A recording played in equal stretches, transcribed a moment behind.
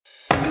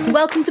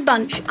Welcome to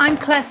Bunch. I'm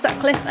Claire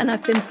Sutcliffe and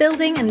I've been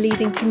building and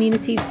leading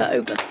communities for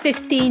over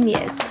 15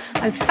 years.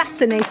 I'm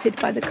fascinated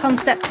by the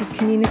concept of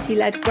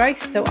community-led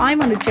growth, so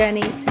I'm on a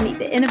journey to meet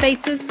the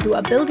innovators who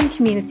are building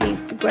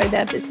communities to grow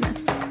their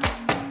business.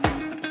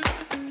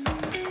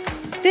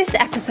 This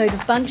episode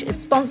of Bunch is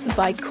sponsored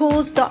by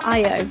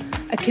Cause.io,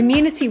 a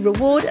community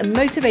reward and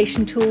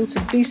motivation tool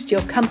to boost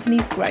your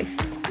company's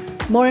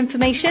growth. More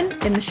information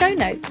in the show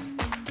notes.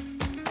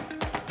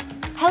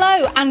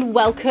 Hello and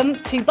welcome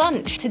to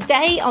Bunch.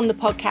 Today on the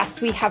podcast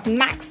we have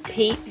Max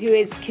Peet, who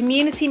is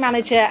community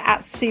manager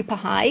at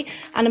Superhigh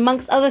and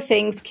amongst other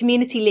things,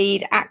 community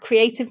lead at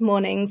Creative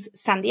Mornings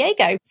San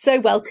Diego. So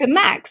welcome,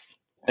 Max.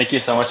 Thank you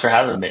so much for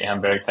having me.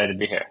 I'm very excited to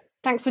be here.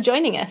 Thanks for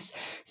joining us.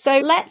 So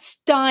let's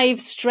dive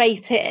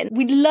straight in.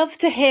 We'd love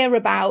to hear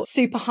about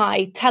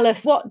Superhigh. Tell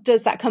us, what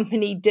does that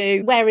company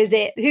do? Where is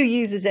it? Who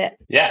uses it?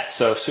 Yeah,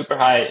 so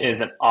Superhigh is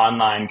an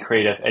online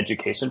creative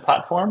education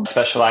platform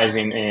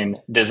specializing in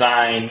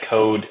design,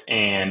 code,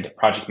 and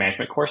project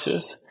management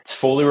courses. It's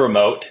fully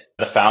remote.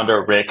 The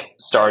founder, Rick,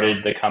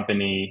 started the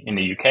company in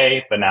the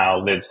UK, but now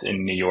lives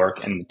in New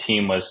York, and the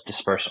team was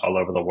dispersed all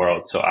over the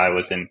world. So I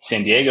was in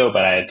San Diego,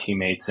 but I had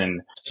teammates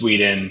in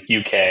Sweden,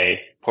 UK,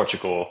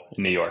 Portugal,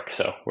 and New York.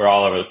 So we're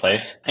all over the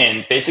place.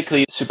 And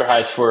basically,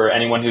 Superhigh is for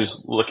anyone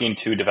who's looking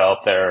to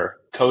develop their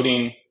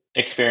coding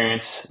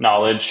experience,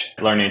 knowledge,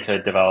 learning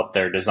to develop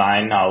their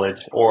design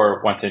knowledge,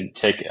 or want to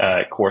take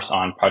a course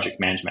on project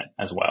management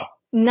as well.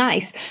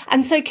 Nice.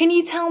 And so can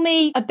you tell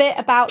me a bit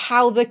about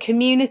how the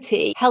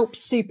community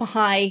helps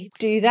Superhigh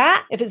do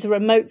that? If it's a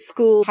remote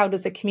school, how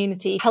does the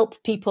community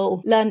help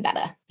people learn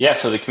better? Yeah,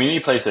 so the community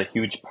plays a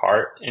huge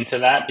part into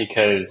that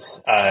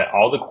because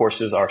all the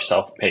courses are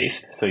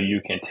self-paced. So you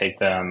can take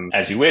them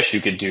as you wish. You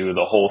could do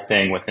the whole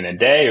thing within a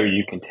day, or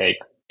you can take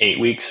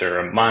 8 weeks or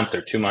a month or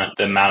 2 months.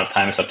 The amount of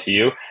time is up to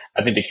you.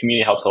 I think the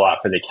community helps a lot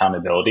for the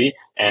accountability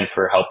and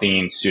for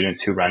helping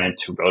students who run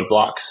into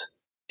roadblocks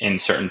in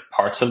certain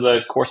parts of the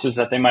courses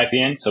that they might be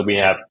in. So we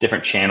have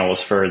different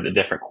channels for the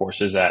different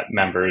courses that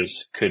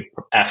members could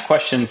ask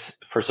questions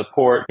for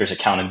support. There's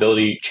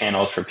accountability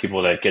channels for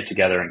people to get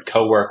together and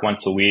co-work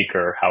once a week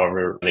or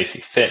however they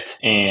see fit.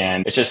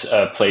 And it's just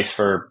a place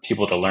for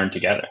people to learn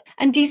together.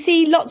 And do you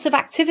see lots of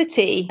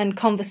activity and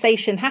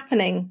conversation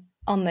happening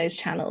on those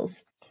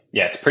channels?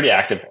 Yeah, it's pretty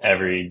active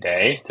every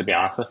day, to be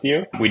honest with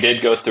you. We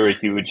did go through a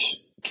huge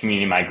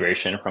community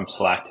migration from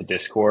Slack to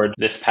Discord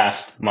this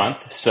past month.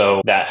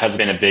 So that has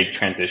been a big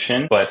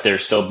transition, but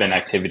there's still been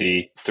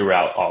activity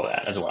throughout all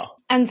that as well.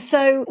 And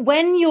so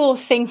when you're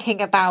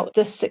thinking about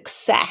the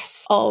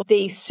success of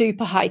the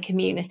Superhigh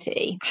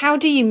community, how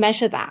do you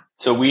measure that?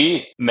 So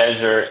we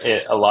measure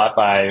it a lot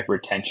by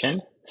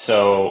retention.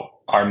 So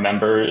our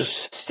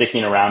members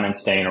sticking around and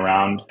staying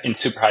around. In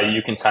Superhigh,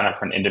 you can sign up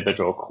for an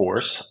individual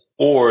course,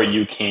 or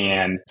you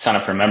can sign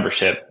up for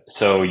membership.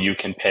 So you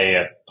can pay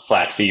a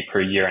flat fee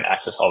per year and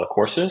access all the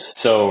courses.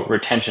 So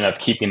retention of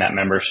keeping that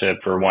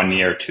membership for 1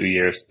 year, 2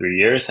 years, 3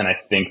 years. And I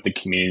think the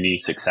community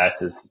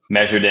success is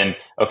measured in,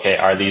 okay,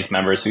 are these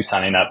members who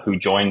signing up, who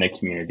join the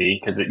community?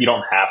 Because you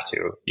don't have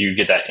to. You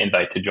get that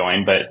invite to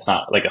join, but it's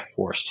not like a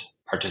forced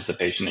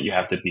participation that you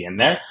have to be in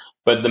there.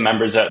 But the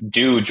members that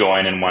do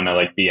join and want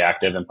to be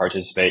active and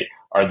participate,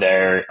 are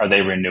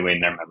they renewing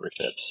their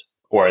memberships,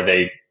 or are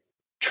they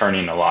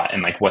churning a lot?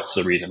 And what's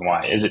the reason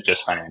why? Is it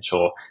just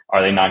financial?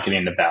 Are they not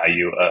getting the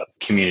value of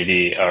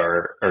community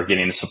or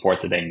getting the support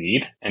that they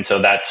need? And so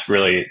that's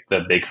really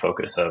the big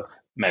focus of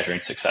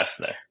measuring success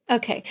there.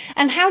 Okay.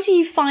 And how do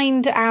you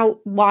find out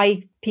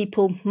why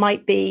people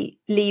might be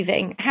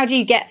leaving? How do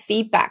you get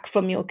feedback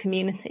from your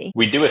community?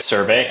 We do a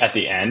survey at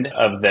the end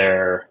of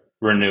their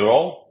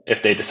renewal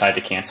if they decide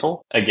to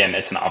cancel. Again,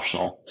 it's an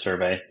optional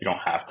survey. You don't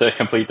have to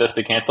complete this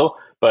to cancel,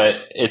 but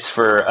it's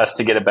for us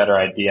to get a better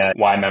idea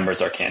why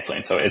members are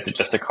canceling. So is it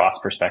just a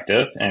cost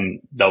perspective? And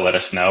they'll let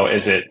us know.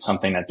 Is it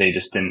something that they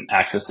just didn't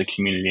access the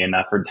community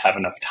enough or have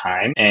enough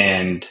time?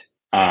 And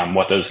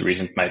what those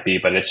reasons might be.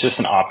 But it's just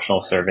an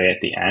optional survey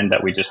at the end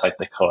that we just like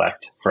to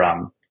collect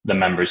from the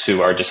members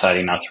who are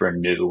deciding not to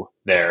renew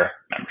their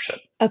membership.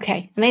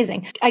 Okay,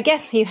 amazing. I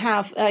guess you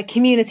have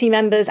community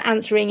members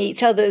answering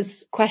each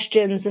other's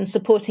questions and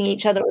supporting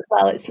each other as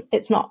well.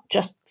 It's not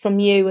just from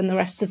you and the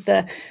rest of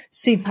the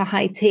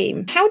Superhigh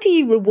team. How do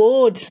you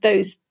reward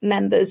those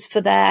members for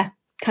their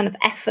kind of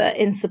effort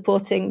in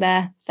supporting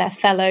their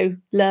fellow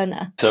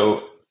learner?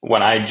 So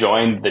when I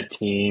joined the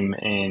team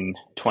in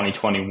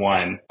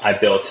 2021, I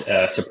built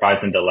a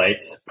Surprise and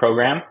Delights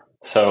program.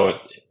 So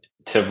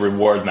to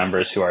reward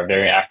members who are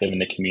very active in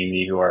the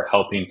community, who are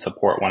helping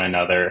support one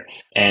another,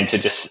 and to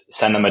just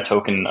send them a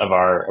token of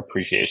our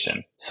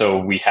appreciation. So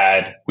we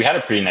had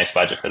a pretty nice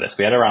budget for this.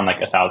 We had around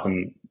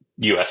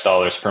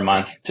 $1,000 per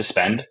month to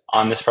spend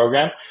on this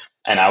program.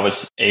 And I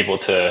was able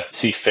to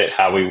see fit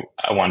how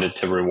I wanted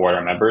to reward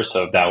our members.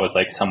 So if that was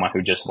someone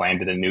who just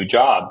landed a new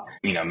job,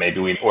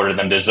 maybe we'd order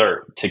them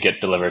dessert to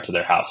get delivered to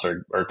their house,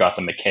 or got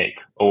them a cake.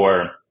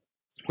 Or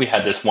we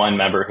had this one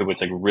member who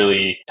was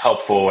really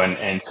helpful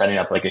and setting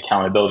up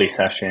accountability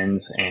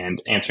sessions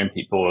and answering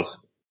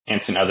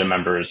other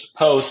members'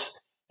 posts.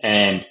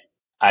 And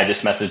I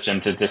just messaged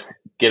them to just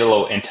get a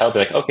little intel, be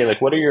like, okay,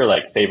 like what are your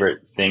like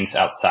favorite things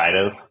outside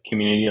of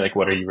community? Like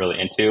what are you really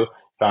into?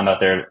 Found out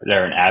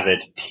they're an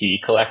avid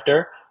tea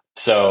collector.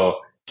 So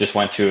just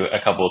went to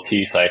a couple of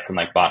tea sites and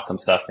like bought some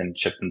stuff and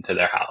shipped them to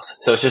their house.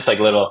 So it's just like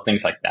little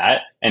things like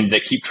that. And they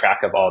keep track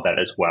of all that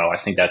as well. I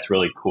think that's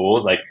really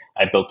cool. Like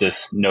I built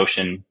this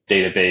Notion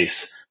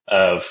database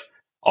of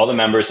all the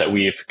members that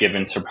we've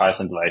given Surprise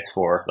and Delights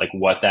for, like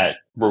what that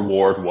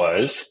reward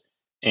was,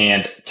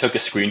 and took a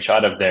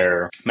screenshot of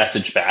their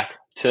message back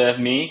to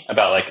me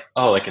about like,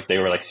 oh, like if they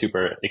were like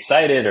super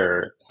excited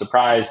or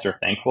surprised or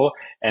thankful,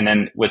 and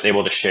then was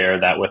able to share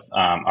that with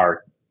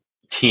our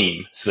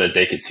team so that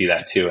they could see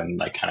that too. And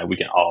like kind of we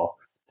can all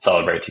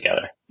celebrate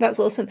together. That's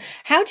awesome.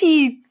 How do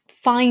you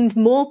find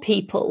more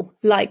people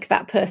like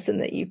that person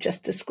that you've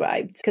just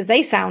described? Because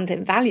they sound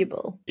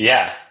invaluable.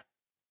 Yeah.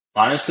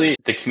 Honestly,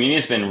 the community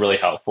has been really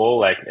helpful.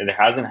 Like there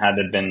hasn't had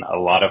to been a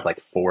lot of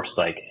like forced,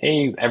 like,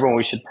 hey, everyone,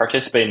 we should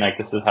participate. And like,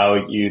 this is how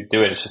you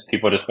do it. It's just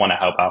people just want to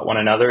help out one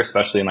another,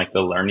 especially in like the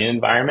learning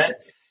environment.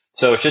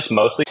 So it's just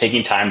mostly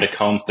taking time to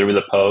comb through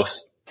the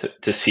posts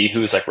to see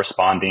who's like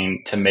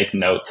responding, to make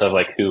notes of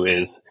like who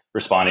is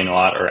responding a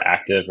lot or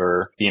active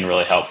or being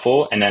really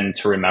helpful. And then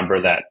to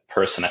remember that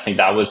person. I think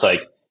that was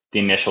like the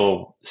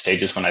initial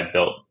stages when I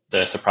built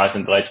the Surprise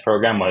and Delights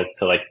program, was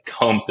to like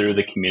comb through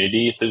the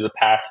community through the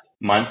past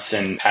months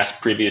and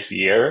past previous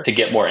year to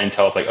get more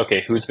intel of like,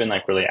 okay, who's been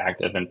like really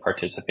active and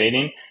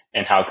participating,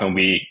 and how can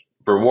we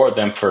reward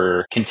them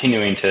for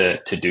continuing to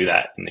do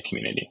that in the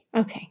community.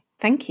 Okay,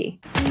 thank you.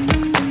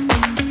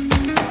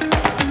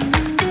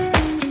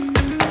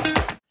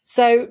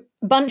 So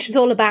Bunch is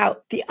all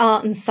about the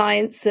art and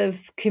science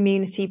of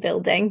community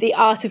building. The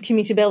art of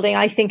community building,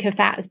 I think of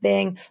that as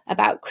being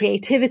about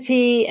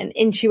creativity and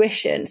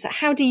intuition. So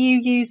how do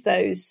you use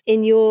those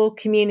in your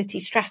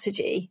community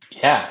strategy?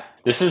 Yeah,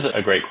 this is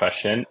a great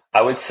question.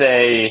 I would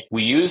say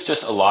we use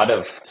just a lot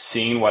of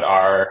seeing what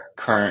our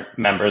current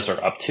members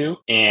are up to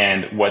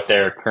and what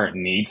their current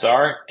needs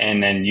are,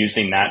 and then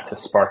using that to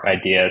spark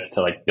ideas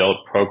to like build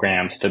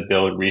programs, to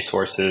build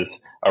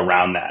resources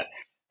around that.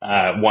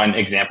 One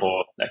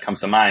example that comes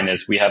to mind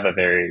is we have a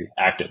very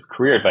active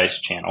career advice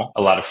channel,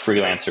 a lot of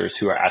freelancers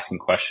who are asking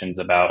questions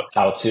about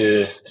how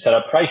to set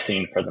up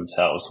pricing for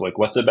themselves. Like,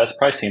 what's the best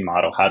pricing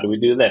model? How do we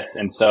do this?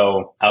 And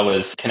so I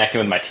was connecting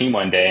with my team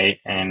one day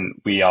and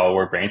we all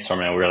were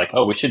brainstorming and we were like,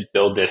 oh, we should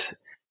build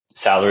this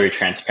salary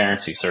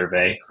transparency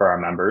survey for our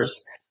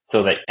members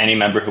so that any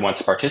member who wants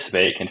to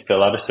participate can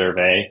fill out a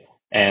survey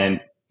and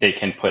they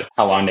can put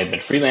how long they've been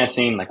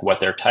freelancing, like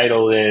what their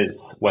title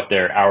is, what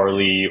their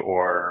hourly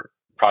or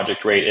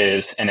project rate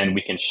is, and then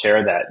we can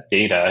share that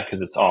data,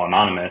 because it's all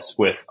anonymous,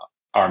 with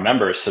our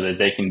members so that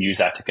they can use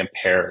that to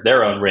compare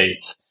their own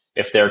rates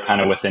if they're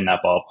kind of within that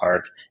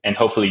ballpark, and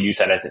hopefully use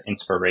that as an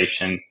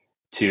inspiration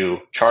to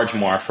charge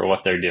more for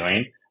what they're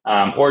doing,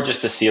 or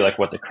just to see like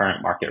what the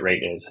current market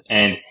rate is.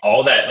 And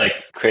all that like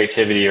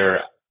creativity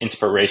or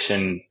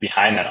inspiration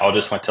behind that all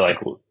just went to like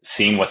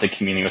seeing what the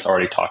community was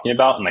already talking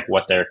about and like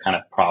what their kind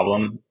of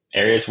problem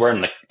areas were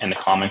and the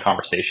common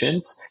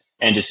conversations,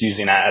 and just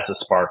using that as a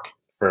spark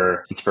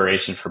for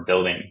inspiration for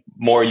building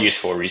more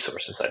useful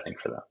resources, I think,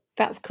 for them.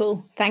 That's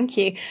cool. Thank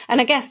you. And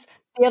I guess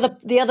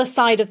the other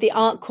side of the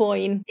art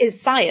coin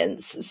is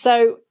science.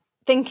 So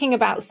thinking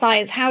about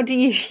science, how do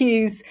you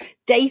use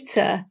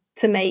data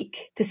to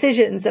make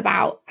decisions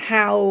about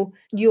how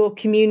your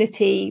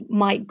community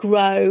might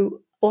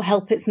grow or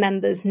help its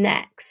members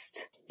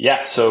next?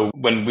 Yeah. So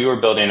when we were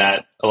building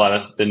a lot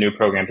of the new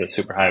programs at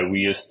Super High, we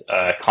used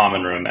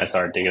Common Room as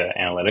our data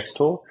analytics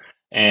tool.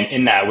 And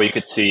in that, we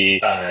could see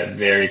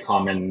very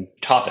common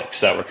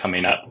topics that were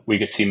coming up. We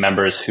could see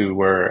members who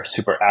were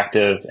super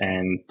active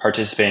and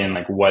participating in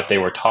like what they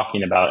were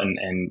talking about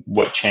and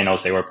what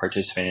channels they were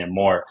participating in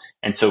more.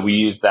 And so we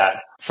used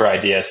that for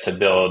ideas to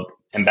build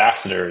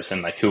ambassadors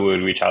and like who we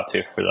would reach out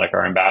to for like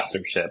our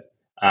ambassadorship.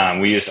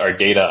 We used our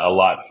data a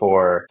lot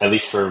for, at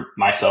least for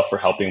myself, for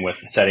helping with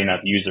setting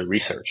up user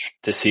research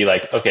to see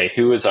like, okay,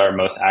 who is our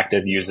most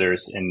active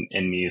users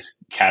in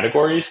these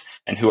categories,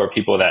 and who are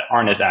people that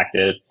aren't as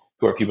active,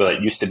 who are people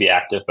that used to be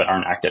active but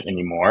aren't active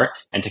anymore,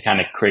 and to kind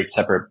of create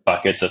separate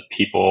buckets of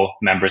people,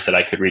 members that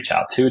I could reach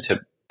out to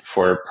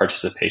for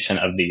participation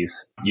of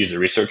these user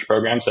research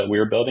programs that we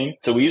were building.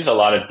 So we use a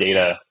lot of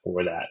data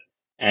for that.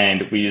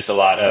 And we use a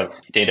lot of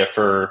data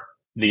for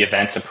the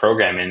events and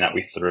programming that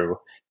we threw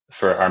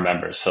for our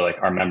members. So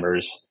like our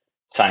members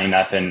signing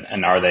up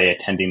and are they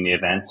attending the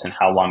events, and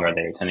how long are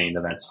they attending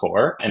the events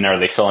for? And are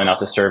they filling out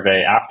the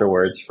survey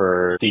afterwards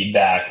for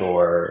feedback,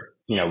 or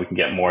we can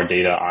get more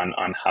data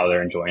on how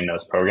they're enjoying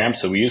those programs.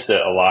 So we used it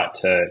a lot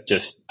to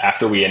just,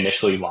 after we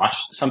initially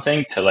launched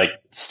something, to like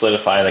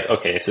solidify like,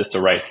 okay, is this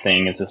the right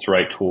thing? Is this the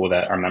right tool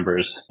that our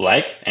members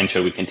like? And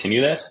should we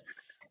continue this?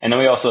 And then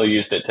we also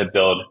used it to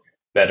build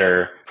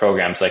better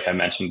programs, like I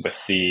mentioned with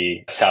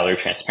the salary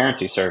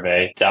transparency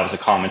survey. That was a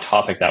common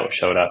topic that was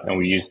showed up, and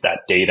we used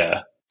that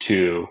data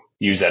to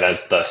use that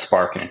as the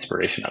spark and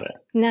inspiration of it.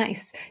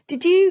 Nice.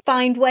 Did you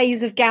find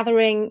ways of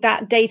gathering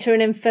that data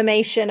and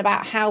information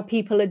about how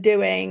people are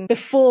doing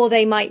before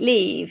they might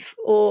leave?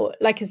 Or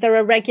like, is there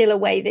a regular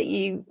way that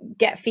you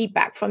get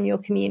feedback from your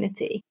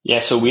community? Yeah,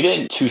 so we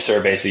did 2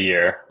 surveys a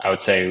year. I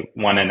would say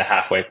one in the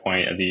halfway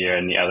point of the year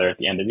and the other at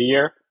the end of the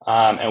year.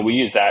 And we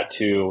use that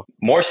to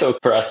more so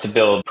for us to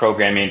build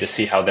programming to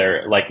see how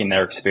they're liking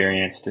their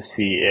experience, to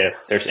see if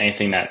there's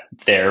anything that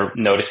they're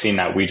noticing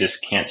that we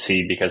just can't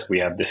see because we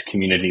have this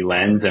community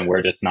lens and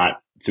we're just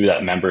not through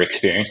that member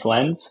experience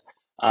lens.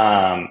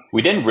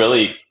 We didn't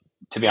really,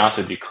 to be honest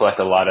with you, collect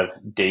a lot of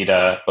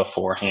data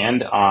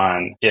beforehand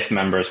on if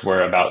members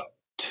were about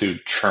to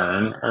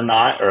churn or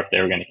not, or if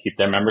they were going to keep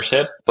their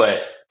membership.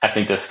 But I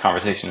think this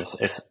conversation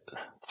is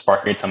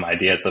sparking some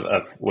ideas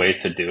of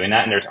ways to doing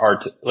that. And there's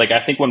art, like, I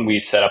think when we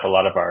set up a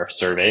lot of our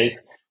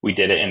surveys, we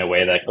did it in a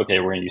way like, okay,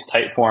 we're going to use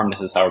Typeform.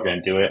 This is how we're going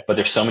to do it. But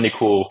there's so many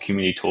cool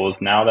community tools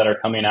now that are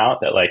coming out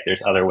that like,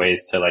 there's other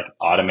ways to like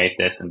automate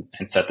this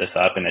and set this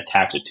up and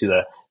attach it to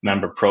the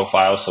member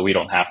profile. So we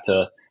don't have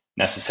to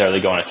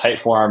necessarily go in a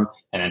Typeform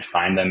and then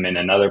find them in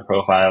another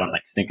profile and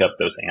like sync up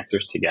those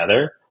answers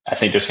together. I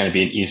think there's going to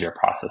be an easier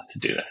process to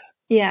do this.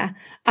 Yeah.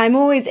 I'm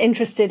always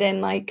interested in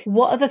like,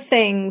 what are the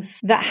things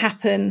that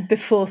happen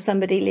before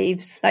somebody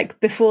leaves, like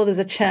before there's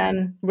a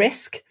churn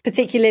risk,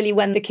 particularly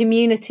when the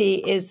community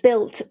is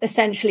built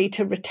essentially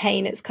to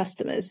retain its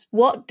customers.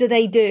 What do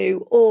they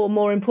do, or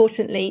more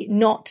importantly,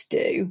 not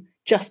do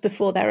just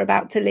before they're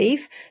about to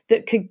leave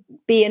that could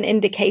be an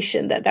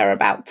indication that they're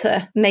about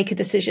to make a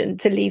decision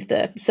to leave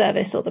the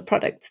service or the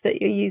product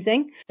that you're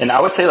using? And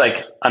I would say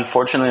like,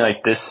 unfortunately,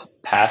 like this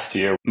past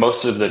year,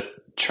 most of the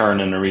churn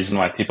and the reason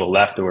why people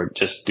left were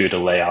just due to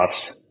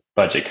layoffs,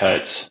 budget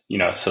cuts,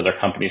 so their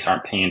companies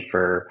aren't paying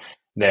for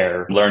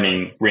their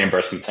learning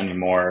reimbursements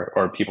anymore,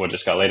 or people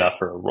just got laid off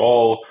for a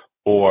role,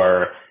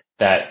 or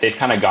that they've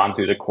kind of gone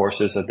through the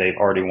courses that they've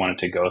already wanted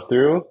to go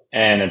through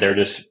and they're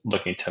just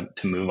looking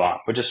to move on,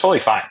 which is totally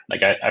fine.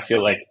 Like, I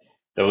feel like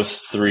those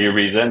 3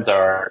 reasons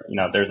are,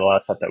 there's a lot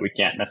of stuff that we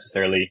can't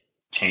necessarily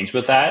change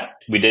with that.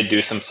 We did do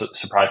some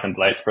surprise and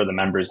delights for the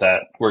members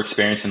that were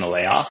experiencing the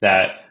layoff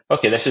that,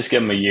 okay, let's just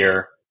give them a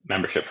year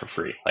membership for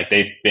free. Like,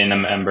 they've been a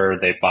member,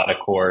 they've bought a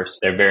course,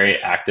 they're very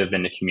active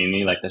in the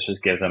community. Like, let's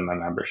just give them a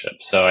membership.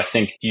 So I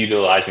think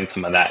utilizing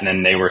some of that, and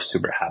then they were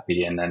super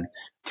happy and then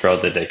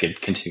thrilled that they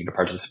could continue to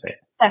participate.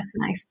 That's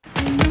nice.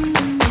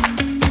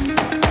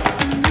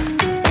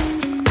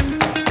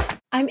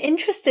 I'm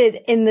interested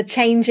in the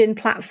change in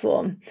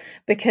platform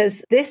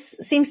because this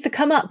seems to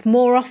come up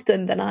more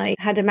often than I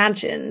had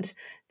imagined,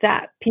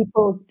 that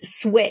people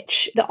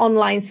switch the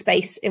online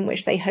space in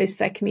which they host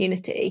their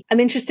community.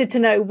 I'm interested to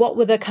know what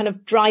were the kind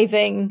of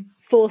driving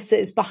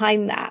forces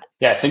behind that.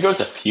 Yeah, I think it was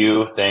a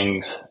few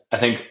things. I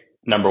think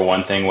number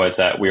one thing was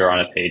that we were on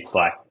a paid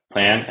Slack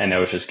plan and it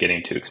was just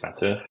getting too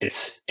expensive.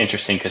 It's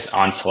interesting because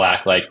on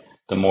Slack, like,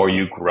 the more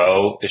you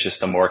grow, it's just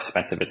the more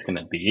expensive it's going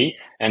to be.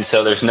 And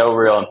so there's no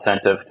real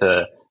incentive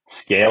to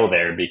scale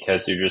there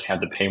because you just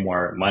have to pay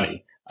more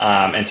money.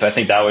 And so I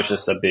think that was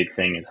just a big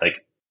thing. It's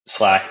like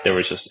Slack, there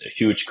was just a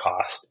huge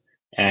cost,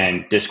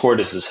 and Discord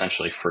is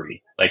essentially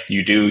free. Like,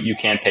 you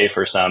can pay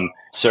for some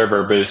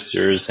server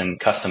boosters and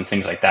custom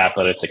things like that,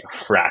 but it's like a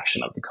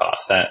fraction of the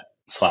cost that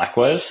Slack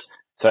was.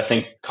 So I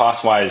think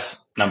cost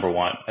wise, number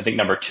one. I think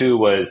number two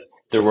was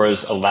there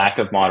was a lack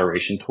of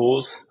moderation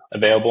tools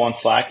available on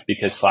Slack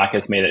because Slack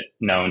has made it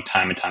known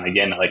time and time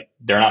again that, like,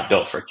 they're not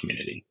built for a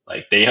community.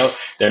 Like, they're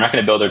not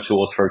going to build their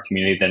tools for a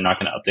community. They're not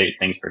going to update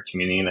things for a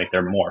community. Like,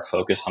 they're more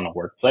focused on the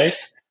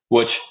workplace,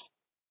 which,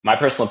 my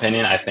personal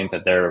opinion, I think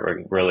that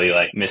they're really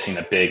like missing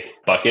a big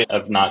bucket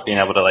of not being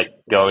able to like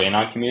go in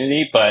on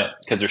community, but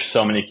because there's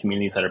so many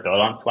communities that are built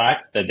on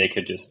Slack that they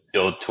could just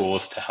build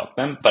tools to help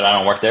them. But I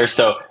don't work there.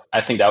 So I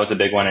think that was a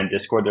big one. In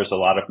Discord, there's a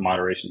lot of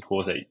moderation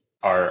tools that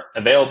are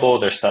available.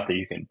 There's stuff that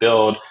you can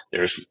build.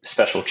 There's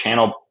special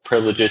channel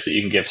privileges that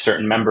you can give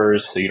certain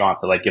members, so you don't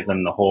have to like give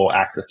them the whole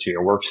access to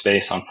your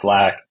workspace on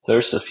Slack. So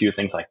there's a few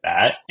things like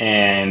that.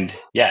 And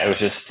yeah, it was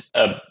just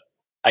a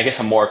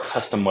more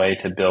custom way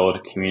to build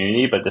a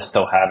community, but to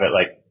still have it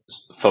like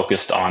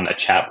focused on a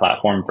chat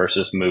platform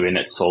versus moving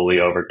it solely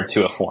over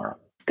to a forum.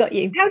 Got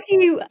you. How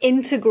do you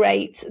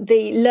integrate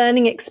the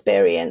learning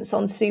experience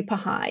on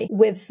SuperHi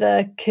with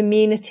the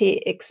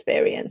community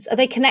experience? Are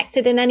they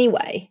connected in any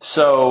way?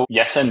 So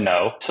yes and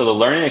no. So the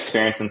learning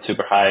experience in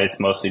SuperHi is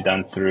mostly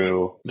done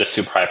through the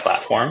SuperHi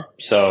platform.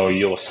 So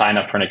you'll sign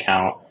up for an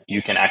account.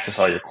 You can access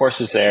all your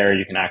courses there.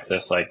 You can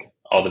access like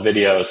all the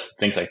videos,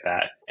 things like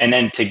that. And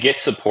then to get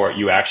support,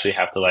 you actually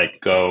have to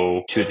like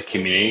go to the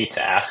community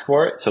to ask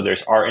for it. So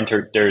there's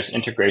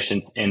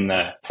integrations in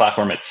the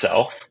platform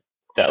itself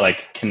that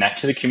like connect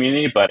to the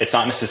community, but it's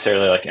not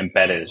necessarily like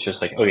embedded. It's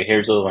just like, okay,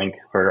 here's the link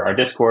for our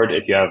Discord.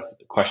 If you have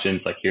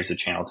questions, like here's a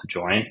channel to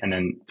join, and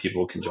then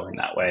people can join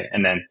that way.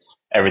 And then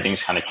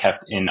everything's kind of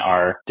kept in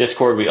our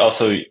Discord. We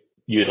also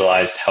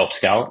utilized Help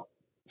Scout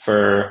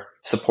for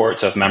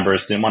support. So if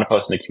members didn't want to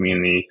post in the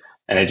community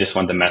and they just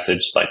want to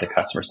message like the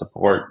customer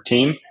support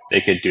team, they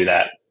could do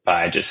that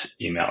by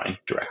just emailing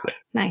directly.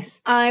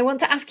 Nice. I want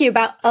to ask you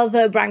about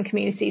other brand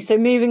communities. So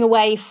moving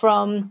away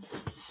from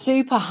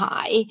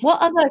Superhigh,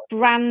 what other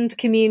brand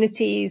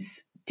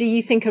communities do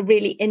you think are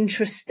really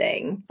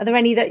interesting? Are there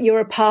any that you're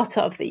a part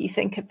of that you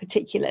think are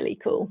particularly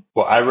cool?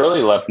 Well, I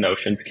really love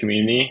Notion's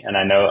community. And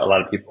I know a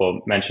lot of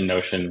people mention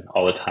Notion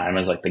all the time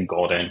as like the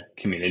golden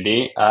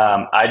community.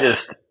 I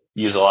just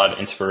use a lot of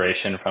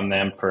inspiration from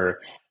them for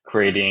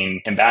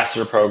creating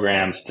ambassador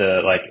programs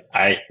to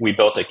we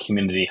built a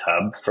community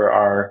hub for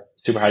our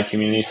Superhigh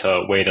community.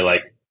 So a way to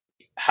like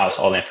house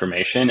all the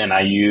information. And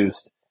I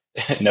used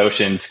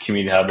Notion's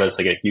community hub as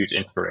like a huge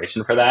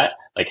inspiration for that,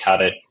 like how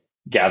to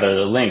gather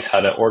the links, how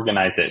to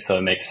organize it so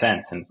it makes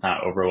sense and it's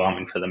not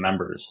overwhelming for the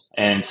members.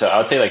 And so I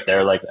would say like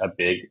they're like a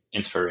big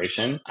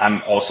inspiration.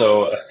 I'm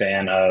also a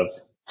fan of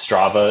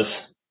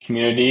Strava's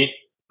community,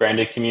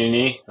 branded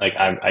community. Like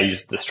I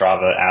use the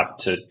Strava app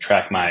to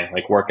track my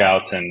like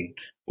workouts and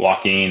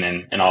walking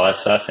and all that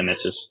stuff. And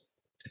it's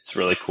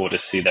really cool to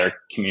see their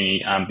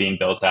community being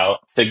built out.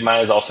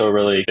 Figma is also a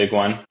really big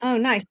one. Oh,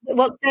 nice.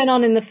 What's going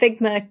on in the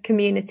Figma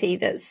community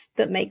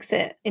that makes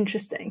it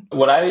interesting?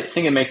 What I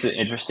think it makes it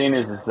interesting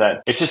is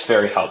that it's just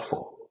very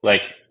helpful.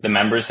 Like the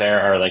members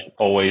there are like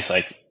always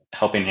like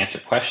helping answer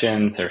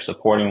questions or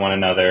supporting one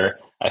another.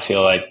 I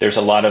feel like there's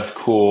a lot of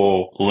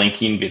cool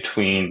linking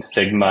between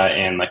Figma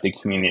and like the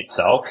community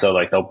itself. So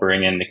like they'll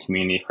bring in the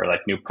community for like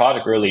new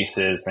product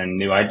releases and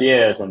new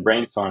ideas and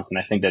brainstorms. And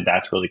I think that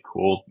that's really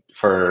cool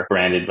for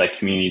branded like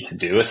community to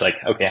do. It's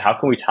like, okay, how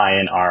can we tie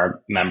in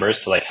our members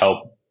to like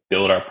help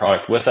build our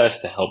product with us,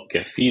 to help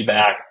give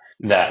feedback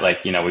that like,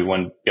 you know, we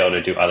wouldn't be able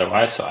to do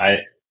otherwise. So I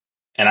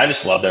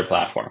just love their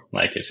platform.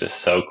 Like it's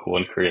just so cool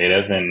and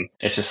creative. And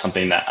it's just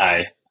something that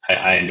I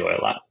enjoy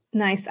a lot.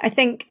 Nice. I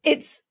think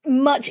it's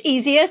much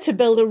easier to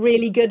build a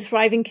really good,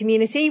 thriving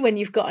community when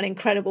you've got an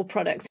incredible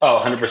product.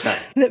 Oh,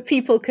 100%. That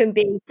people can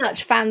be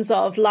such fans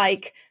of,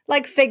 like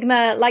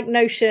Figma, like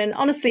Notion,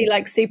 honestly,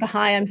 like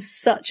Superhigh. I'm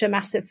such a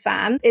massive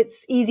fan.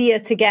 It's easier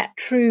to get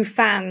true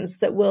fans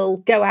that will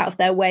go out of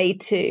their way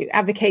to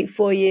advocate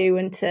for you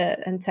and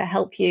to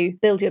help you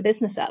build your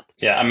business up.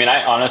 Yeah. I mean,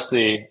 I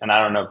honestly, and I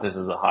don't know if this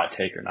is a hot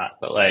take or not,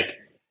 but like,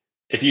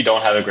 if you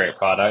don't have a great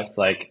product,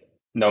 like,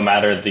 no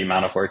matter the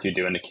amount of work you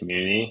do in the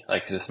community,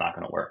 like it's just not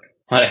going to work.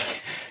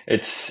 Like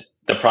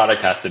the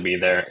product has to be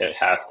there. It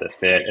has to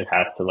fit. It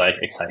has to like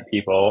excite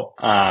people.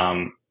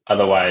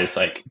 Otherwise,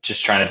 like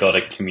just trying to build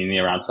a community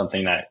around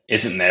something that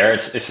isn't there,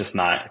 it's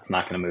not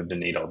going to move the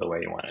needle the way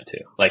you want it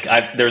to. Like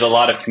there's a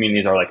lot of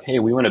communities that are like, hey,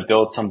 we want to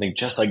build something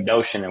just like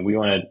Notion and we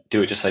want to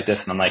do it just like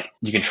this. And I'm like,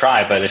 you can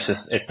try, but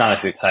it's not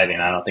as exciting.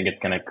 I don't think it's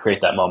going to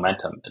create that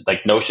momentum.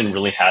 Like Notion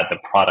really had the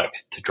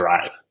product to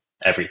drive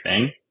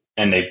everything.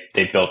 And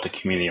they built a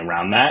community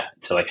around that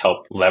to like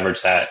help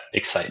leverage that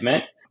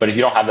excitement. But if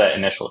you don't have that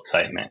initial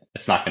excitement,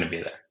 it's not going to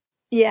be there.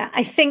 Yeah,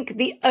 I think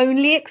the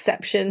only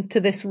exception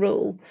to this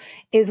rule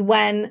is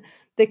when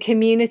the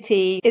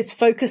community is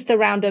focused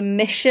around a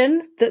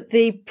mission that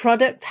the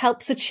product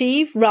helps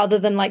achieve rather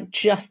than like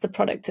just the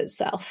product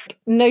itself.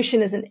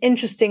 Notion is an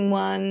interesting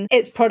one.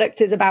 Its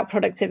product is about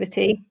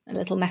productivity, a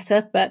little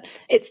meta, but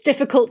it's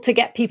difficult to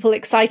get people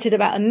excited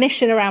about a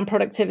mission around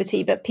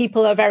productivity, but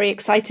people are very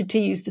excited to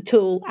use the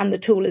tool and the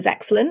tool is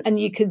excellent. And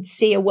you could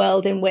see a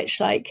world in which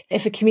like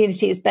if a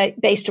community is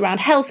based around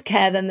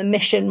healthcare, then the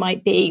mission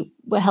might be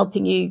we're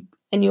helping you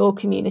and your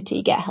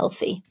community get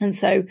healthy. And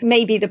so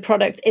maybe the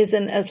product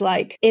isn't as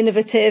like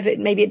innovative.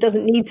 Maybe it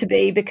doesn't need to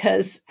be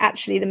because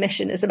actually the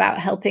mission is about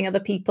helping other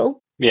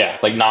people. Yeah,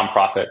 like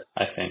nonprofits,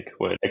 I think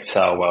would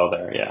excel well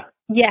there. Yeah.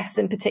 Yes,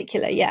 in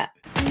particular. Yeah.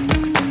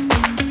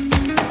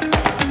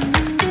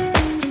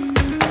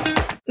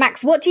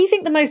 Max, what do you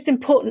think the most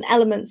important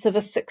elements of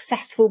a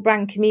successful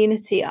brand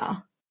community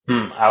are?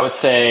 I would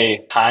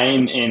say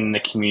tying in the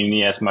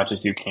community as much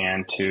as you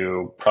can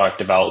to product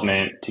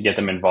development, to get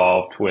them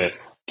involved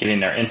with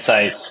getting their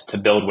insights, to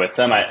build with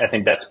them. I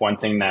think that's one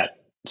thing that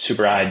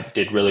Superhigh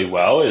did really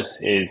well is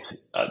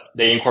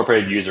they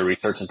incorporated user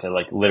research into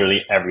like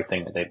literally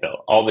everything that they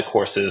built. All the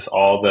courses,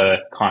 all the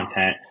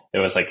content. It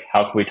was like,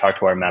 how can we talk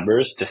to our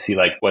members to see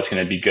like what's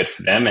going to be good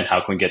for them and how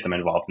can we get them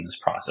involved in this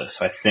process?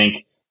 So I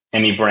think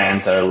any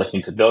brands that are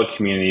looking to build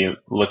community,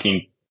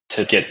 looking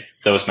to get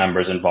those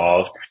members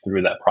involved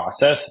through that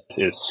process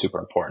is super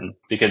important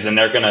because then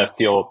they're going to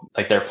feel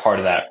like they're part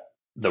of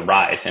the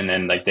ride. And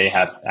then like they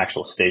have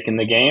actual stake in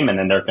the game and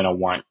then they're going to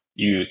want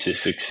you to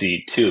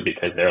succeed too,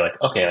 because they're like,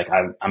 okay, like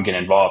I'm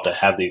getting involved. I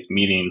have these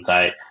meetings.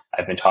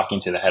 I've been talking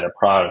to the head of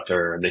product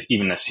or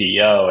even the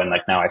CEO. And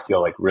like, now I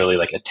feel like really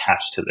like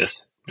attached to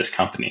this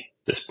company,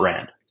 this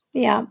brand.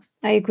 Yeah.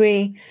 I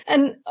agree.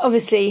 And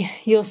obviously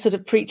you're sort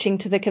of preaching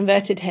to the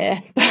converted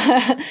here,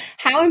 but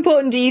how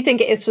important do you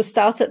think it is for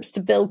startups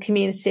to build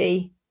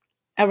community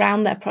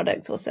around their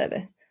product or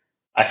service?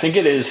 I think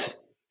it is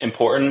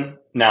important.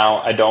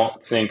 Now, I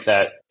don't think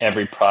that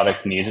every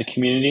product needs a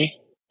community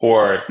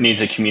or needs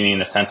a community in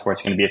the sense where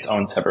it's going to be its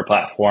own separate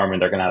platform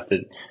and they're going to have to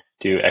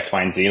do X, Y,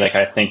 and Z. Like,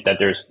 I think that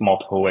there's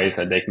multiple ways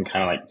that they can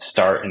kind of like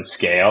start and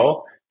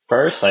scale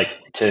first, like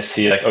to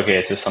see like, okay,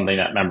 is this something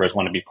that members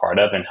want to be part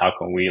of and how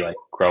can we like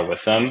grow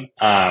with them?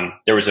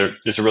 There's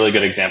a really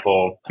good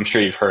example. I'm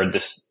sure you've heard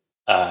this,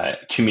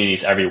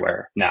 communities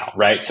everywhere now,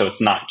 right? So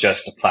it's not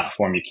just a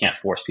platform. You can't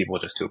force people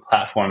just to a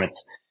platform.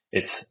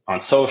 It's on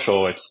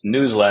social, it's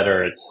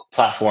newsletter, it's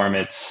platform,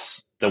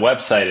 it's the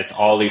website, it's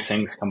all these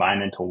things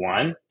combined into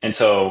one. And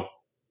so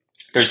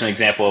there's an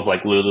example of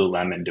like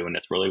Lululemon doing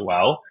this really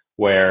well,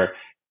 where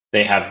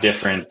they have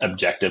different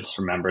objectives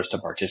for members to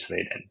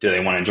participate in. Do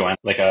they want to join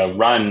like a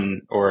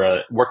run or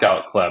a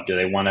workout club? Do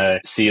they want to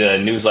see a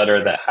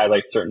newsletter that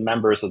highlights certain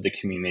members of the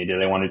community? Do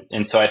they want to?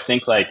 And so I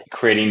think like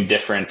creating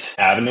different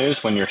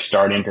avenues when you're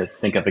starting to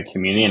think of a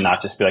community and not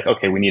just be like,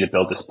 okay, we need to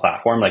build this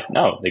platform. Like,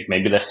 no, like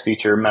maybe let's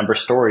feature member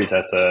stories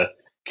as a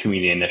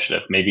community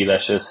initiative. Maybe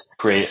let's just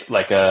create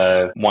like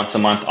a once a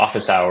month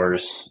office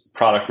hours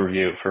product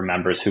review for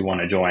members who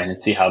want to join and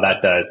see how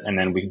that does. And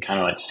then we can kind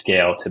of like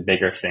scale to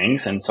bigger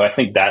things. And so I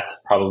think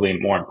that's probably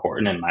more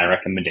important in my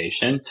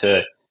recommendation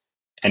to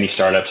any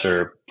startups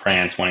or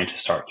brands wanting to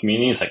start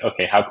communities. Like,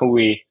 okay, how can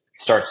we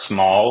start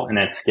small and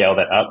then scale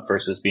that up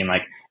versus being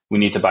like, we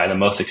need to buy the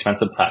most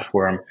expensive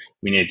platform.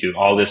 We need to do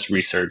all this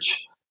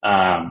research,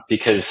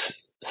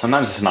 because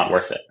sometimes it's not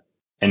worth it.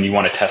 And you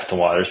want to test the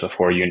waters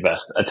before you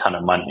invest a ton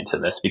of money into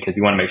this because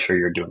you want to make sure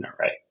you're doing it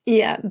right.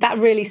 Yeah, that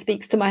really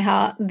speaks to my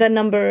heart. The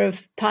number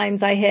of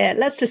times I hear,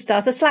 let's just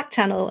start a Slack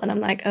channel. And I'm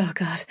like, oh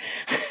God,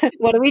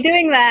 what are we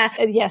doing there?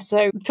 And yes,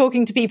 so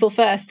talking to people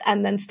first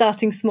and then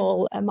starting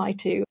small are my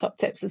two top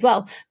tips as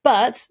well.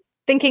 But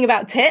thinking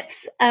about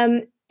tips,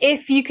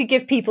 if you could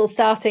give people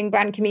starting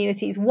brand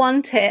communities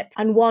one tip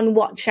and one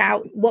watch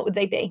out, what would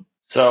they be?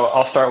 So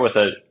I'll start with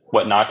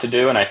what not to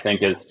do. And I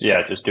think is,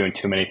 just doing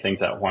too many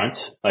things at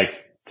once. Like,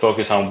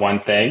 focus on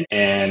one thing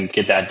and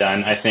get that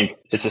done. I think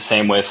it's the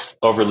same with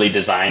overly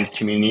designed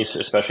communities,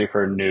 especially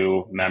for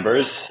new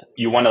members.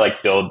 You want to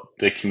like build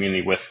the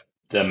community with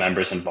the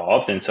members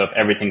involved. And so if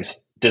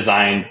everything's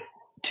designed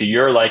to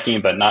your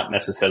liking, but not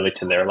necessarily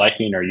to their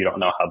liking, or you don't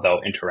know how they'll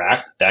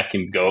interact, that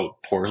can go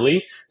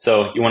poorly.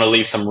 So you want to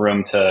leave some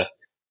room to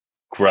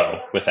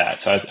grow with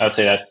that. So I would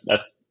say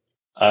that's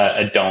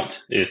a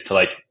don't, is to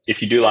like,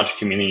 if you do launch a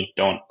community,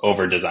 don't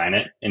over design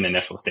it in the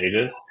initial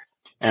stages.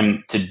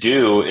 And to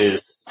do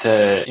is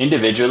to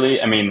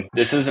individually, I mean,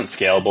 this isn't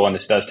scalable and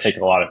this does take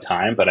a lot of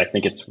time, but I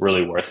think it's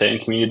really worth it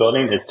in community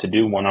building, is to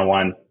do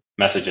one-on-one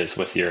messages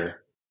with your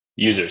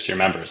users, your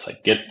members.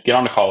 Like get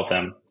on a call with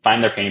them,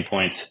 find their pain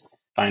points,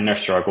 find their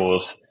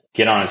struggles,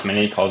 get on as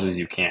many calls as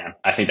you can.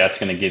 I think that's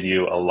going to give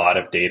you a lot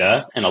of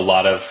data and a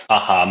lot of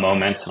aha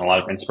moments and a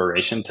lot of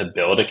inspiration to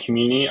build a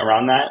community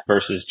around that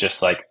versus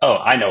just like, oh,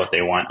 I know what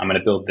they want, I'm going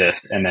to build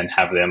this, and then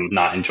have them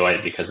not enjoy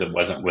it because it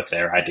wasn't with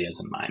their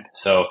ideas in mind.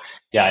 So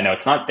yeah, I know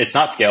it's not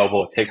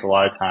scalable. It takes a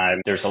lot of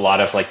time. There's a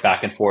lot of like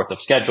back and forth of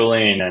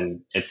scheduling,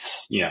 and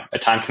it's, a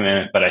time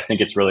commitment, but I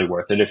think it's really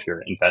worth it if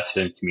you're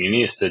invested in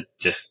communities to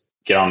just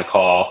get on the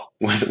call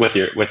with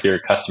your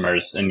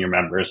customers and your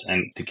members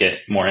and to get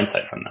more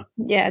insight from them.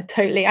 Yeah,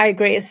 totally. I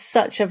agree. It's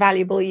such a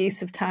valuable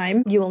use of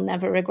time. You will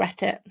never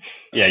regret it.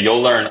 Yeah,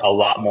 you'll learn a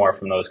lot more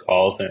from those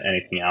calls than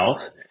anything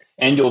else.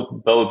 And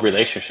you'll build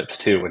relationships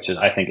too, which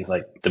I think is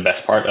like the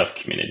best part of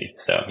community.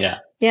 So yeah.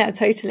 Yeah,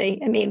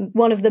 totally. I mean,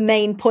 one of the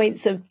main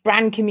points of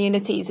brand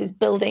communities is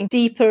building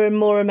deeper and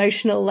more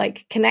emotional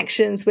like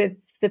connections with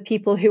the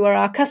people who are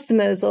our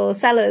customers or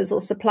sellers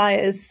or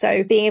suppliers.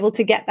 So being able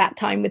to get that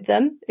time with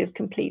them is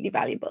completely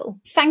valuable.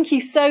 Thank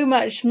you so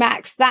much,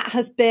 Max. That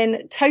has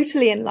been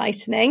totally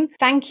enlightening.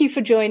 Thank you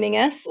for joining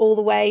us all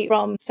the way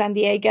from San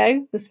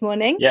Diego this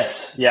morning.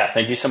 Yes. Yeah.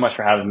 Thank you so much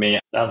for having me.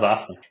 That was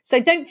awesome. So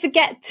don't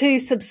forget to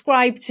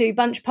subscribe to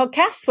Bunch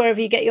Podcasts, wherever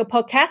you get your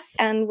podcasts,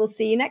 and we'll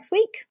see you next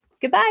week.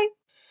 Goodbye.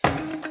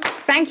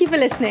 Thank you for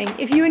listening.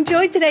 If you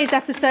enjoyed today's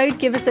episode,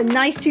 give us a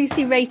nice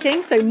juicy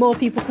rating so more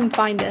people can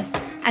find us.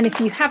 And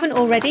if you haven't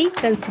already,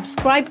 then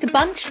subscribe to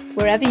Bunch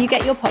wherever you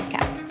get your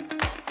podcasts.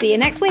 See you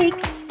next week.